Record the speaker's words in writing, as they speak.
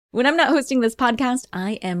When I'm not hosting this podcast,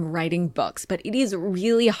 I am writing books, but it is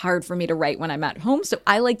really hard for me to write when I'm at home, so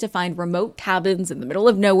I like to find remote cabins in the middle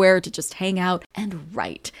of nowhere to just hang out and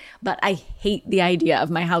write. But I hate the idea of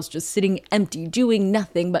my house just sitting empty, doing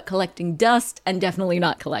nothing but collecting dust and definitely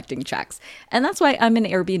not collecting checks. And that's why I'm an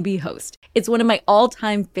Airbnb host. It's one of my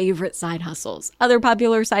all-time favorite side hustles. Other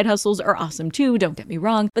popular side hustles are awesome too, don't get me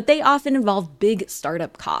wrong, but they often involve big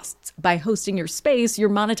startup costs. By hosting your space, you're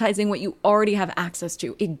monetizing what you already have access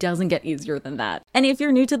to. It doesn't get easier than that. And if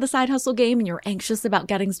you're new to the side hustle game and you're anxious about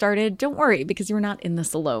getting started, don't worry, because you're not in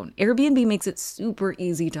this alone. Airbnb makes it super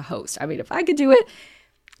easy to host. I mean, if I could do it,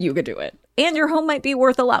 you could do it. And your home might be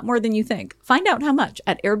worth a lot more than you think. Find out how much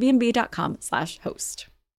at airbnb.com/host.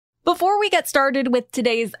 Before we get started with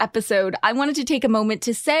today's episode, I wanted to take a moment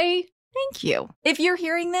to say thank you. If you're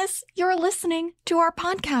hearing this, you're listening to our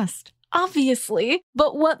podcast, obviously.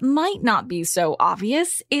 But what might not be so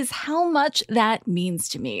obvious is how much that means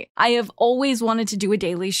to me. I have always wanted to do a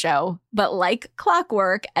daily show, but like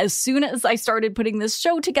clockwork, as soon as I started putting this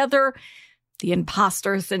show together, the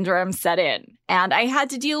imposter syndrome set in. And I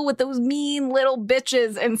had to deal with those mean little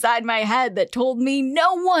bitches inside my head that told me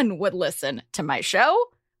no one would listen to my show.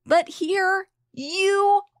 But here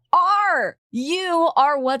you are. You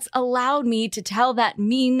are what's allowed me to tell that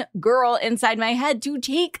mean girl inside my head to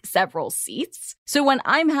take several seats. So when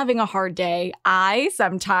I'm having a hard day, I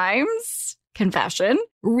sometimes, confession,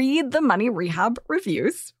 read the Money Rehab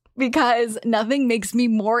reviews, because nothing makes me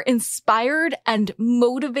more inspired and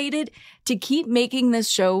motivated to keep making this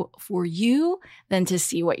show for you than to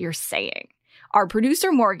see what you're saying. Our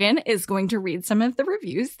producer, Morgan, is going to read some of the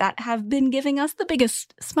reviews that have been giving us the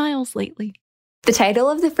biggest smiles lately. The title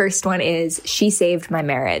of the first one is She Saved My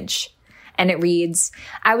Marriage. And it reads,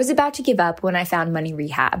 I was about to give up when I found Money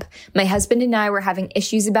Rehab. My husband and I were having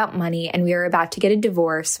issues about money, and we were about to get a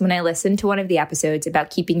divorce when I listened to one of the episodes about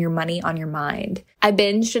keeping your money on your mind. I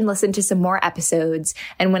binged and listened to some more episodes,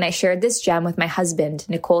 and when I shared this gem with my husband,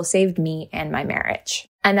 Nicole saved me and my marriage.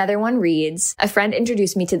 Another one reads, a friend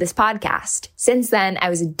introduced me to this podcast. Since then, I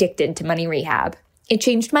was addicted to Money Rehab. It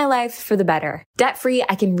changed my life for the better. Debt-free,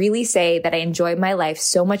 I can really say that I enjoy my life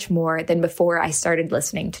so much more than before I started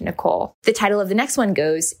listening to Nicole. The title of the next one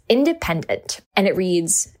goes, Independent. And it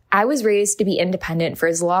reads, I was raised to be independent for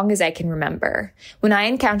as long as I can remember. When I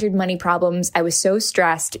encountered money problems, I was so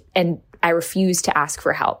stressed and I refused to ask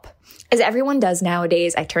for help. As everyone does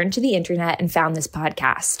nowadays, I turned to the internet and found this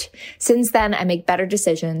podcast. Since then, I make better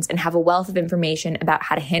decisions and have a wealth of information about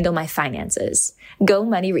how to handle my finances. Go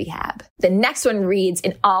Money Rehab. The next one reads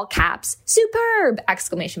in all caps, superb!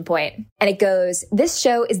 Exclamation point. And it goes, this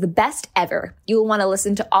show is the best ever. You will want to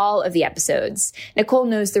listen to all of the episodes. Nicole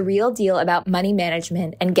knows the real deal about money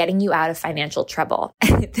management and getting you out of financial trouble.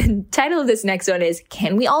 The title of this next one is,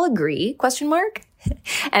 Can We All Agree? ?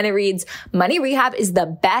 And it reads, Money Rehab is the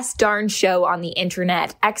best darn show on the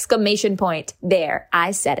internet! Exclamation point. There,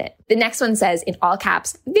 I said it. The next one says, in all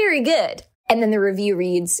caps, very good. And then the review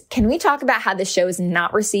reads, can we talk about how the show is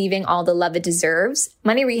not receiving all the love it deserves?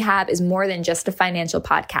 Money Rehab is more than just a financial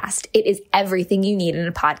podcast. It is everything you need in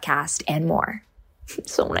a podcast and more.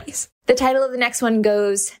 So nice. The title of the next one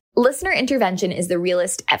goes, Listener Intervention is the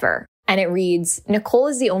realest ever. And it reads, Nicole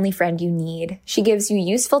is the only friend you need. She gives you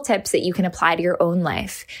useful tips that you can apply to your own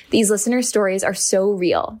life. These listener stories are so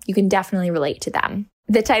real. You can definitely relate to them.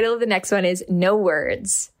 The title of the next one is No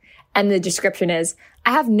Words. And the description is,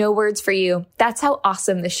 I have no words for you. That's how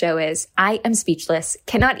awesome the show is. I am speechless.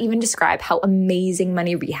 Cannot even describe how amazing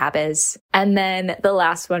Money Rehab is. And then the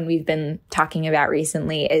last one we've been talking about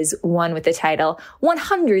recently is one with the title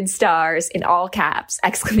 100 stars in all caps,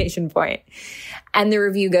 exclamation point. And the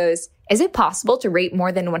review goes, is it possible to rate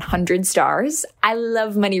more than 100 stars? I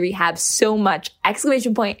love Money Rehab so much,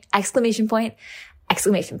 exclamation point, exclamation point.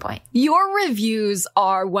 Exclamation point. Your reviews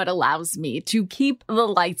are what allows me to keep the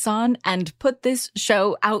lights on and put this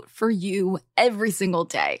show out for you every single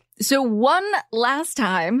day. So one last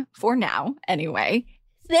time, for now anyway,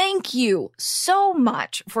 thank you so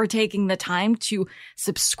much for taking the time to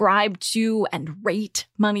subscribe to and rate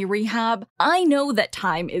Money Rehab. I know that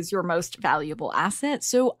time is your most valuable asset,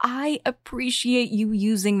 so I appreciate you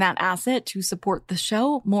using that asset to support the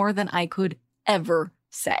show more than I could ever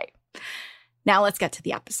say. Now let's get to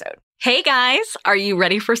the episode. Hey guys, are you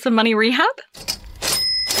ready for some Money Rehab?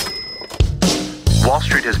 Wall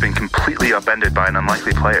Street has been completely upended by an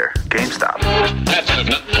unlikely player, GameStop.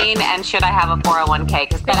 And should I have a 401k?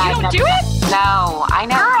 Because then You don't do it? No, I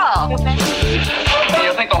never.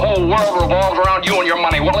 You think the whole world revolves around you and your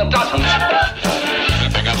money? Well, it doesn't.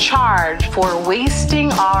 Stepping up charge for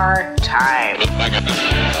wasting our time.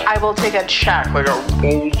 I will take a check. Like a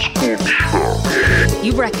old school check.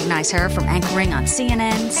 You recognize her from anchoring on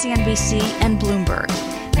CNN, CNBC, and Bloomberg.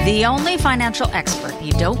 The only financial expert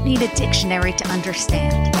you don't need a dictionary to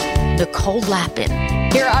understand. Nicole Lapin.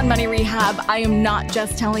 Here on Money Rehab, I am not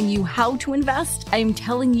just telling you how to invest, I am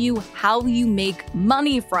telling you how you make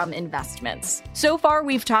money from investments. So far,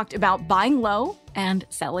 we've talked about buying low and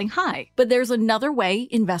selling high. But there's another way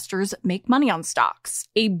investors make money on stocks.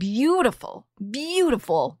 A beautiful,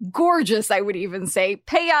 gorgeous, I would even say,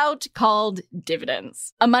 payout called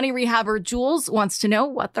dividends. A Money Rehabber, Jules, wants to know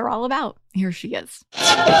what they're all about. Here she is.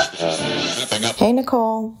 Hey,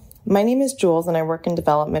 Nicole. My name is Jules, and I work in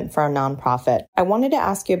development for a nonprofit. I wanted to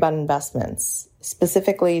ask you about investments,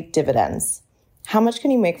 specifically dividends. How much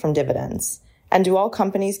can you make from dividends? And do all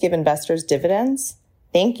companies give investors dividends?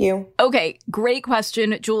 Thank you. Okay, great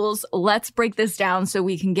question, Jules. Let's break this down so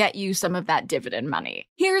we can get you some of that dividend money.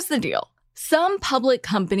 Here's the deal. Some public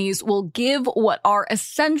companies will give what are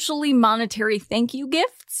essentially monetary thank you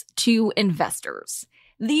gifts to investors.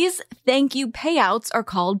 These thank you payouts are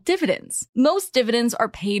called dividends. Most dividends are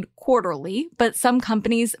paid quarterly, but some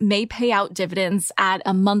companies may pay out dividends at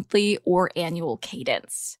a monthly or annual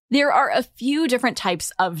cadence. There are a few different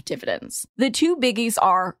types of dividends. The two biggies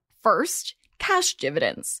are, first, cash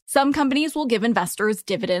dividends. Some companies will give investors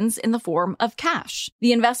dividends in the form of cash.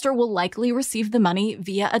 The investor will likely receive the money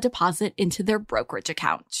via a deposit into their brokerage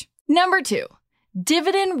account. Number two,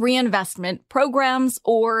 dividend reinvestment programs,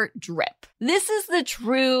 or DRIP. This is the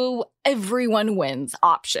true everyone wins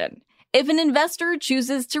option. If an investor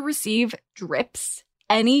chooses to receive DRIPs,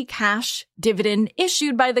 any cash dividend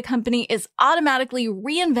issued by the company is automatically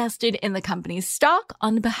reinvested in the company's stock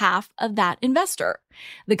on behalf of that investor.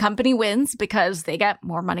 The company wins because they get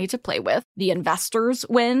more money to play with. The investors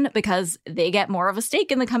win because they get more of a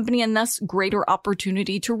stake in the company and thus greater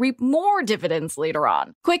opportunity to reap more dividends later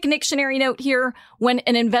on. Quick dictionary note here. When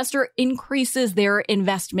an investor increases their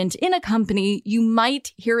investment in a company, you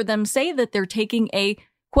might hear them say that they're taking a,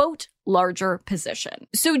 quote, larger position.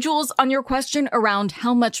 So Jules, on your question around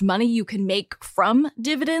how much money you can make from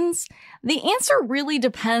dividends, the answer really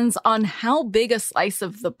depends on how big a slice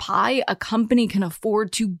of the pie a company can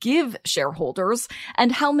afford to give shareholders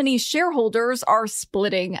and how many shareholders are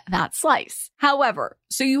splitting that slice. However,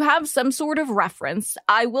 so you have some sort of reference,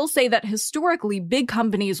 I will say that historically big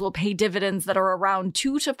companies will pay dividends that are around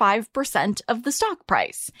 2 to 5% of the stock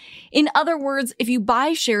price. In other words, if you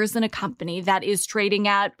buy shares in a company that is trading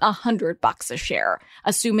at $100 a share,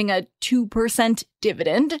 assuming a 2%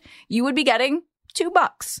 dividend, you would be getting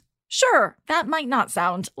 $2. Sure, that might not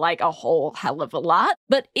sound like a whole hell of a lot,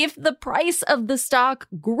 but if the price of the stock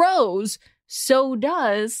grows, so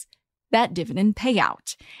does that dividend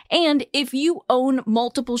payout. And if you own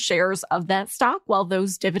multiple shares of that stock, well,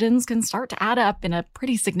 those dividends can start to add up in a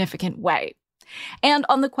pretty significant way. And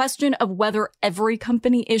on the question of whether every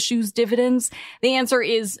company issues dividends, the answer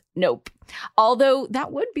is nope. Although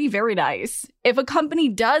that would be very nice. If a company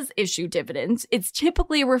does issue dividends, it's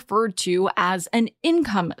typically referred to as an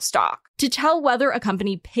income stock. To tell whether a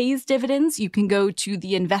company pays dividends, you can go to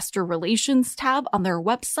the Investor Relations tab on their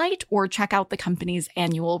website or check out the company's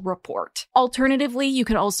annual report. Alternatively, you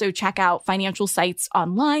can also check out financial sites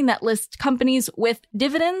online that list companies with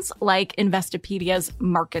dividends like Investopedia's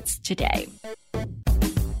Markets Today.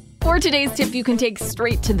 For today's tip, you can take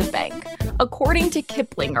straight to the bank. According to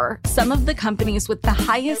Kiplinger, some of the companies with the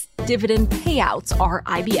highest dividend payouts are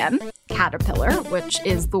IBM, Caterpillar, which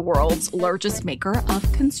is the world's largest maker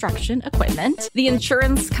of construction equipment, the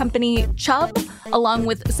insurance company Chubb, along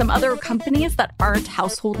with some other companies that aren't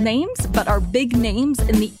household names, but are big names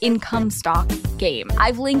in the income stock game.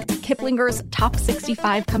 I've linked Kiplinger's top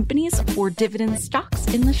 65 companies for dividend stocks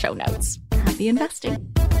in the show notes. Happy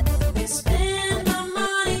investing.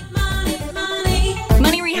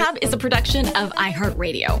 Money Rehab is a production of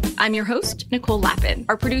iHeartRadio. I'm your host, Nicole Lapin.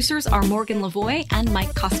 Our producers are Morgan Lavoie and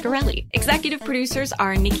Mike Coscarelli. Executive producers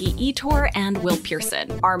are Nikki Etor and Will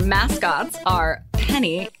Pearson. Our mascots are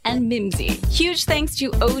Penny and Mimsy. Huge thanks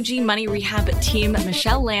to OG Money Rehab team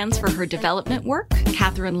Michelle Lands for her development work,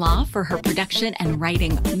 Catherine Law for her production and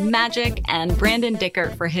writing magic, and Brandon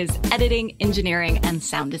Dickert for his editing, engineering, and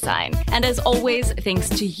sound design. And as always, thanks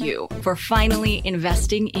to you for finally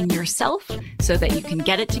investing in yourself so that you can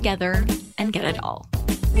get it together and get it all.